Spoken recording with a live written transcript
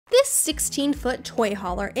This 16-foot toy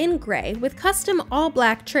hauler in gray with custom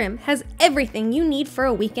all-black trim has everything you need for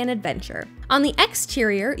a weekend adventure. On the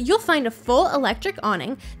exterior, you'll find a full electric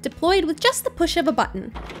awning deployed with just the push of a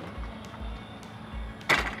button.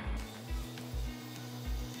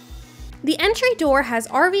 The entry door has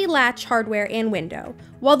RV latch hardware and window,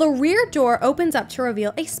 while the rear door opens up to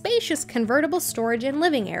reveal a spacious convertible storage and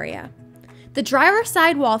living area. The driver's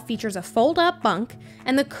side wall features a fold-up bunk,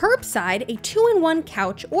 and the curb side a 2-in-1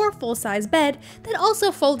 couch or full-size bed that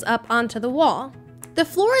also folds up onto the wall. The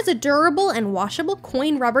floor is a durable and washable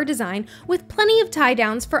coin rubber design with plenty of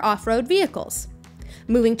tie-downs for off-road vehicles.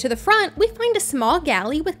 Moving to the front, we find a small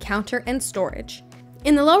galley with counter and storage.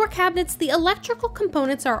 In the lower cabinets, the electrical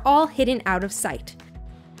components are all hidden out of sight.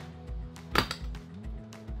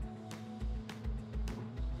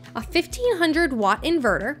 A 1500 watt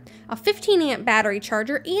inverter, a 15 amp battery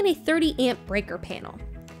charger, and a 30 amp breaker panel.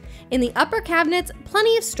 In the upper cabinets,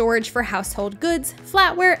 plenty of storage for household goods,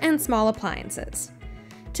 flatware, and small appliances.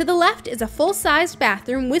 To the left is a full-sized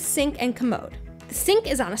bathroom with sink and commode. The sink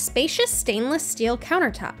is on a spacious stainless steel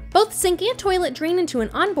countertop. Both sink and toilet drain into an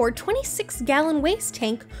onboard 26-gallon waste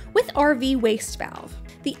tank with RV waste valve.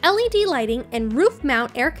 The LED lighting and roof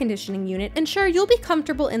mount air conditioning unit ensure you'll be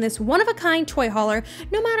comfortable in this one-of-a-kind toy hauler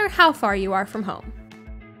no matter how far you are from home.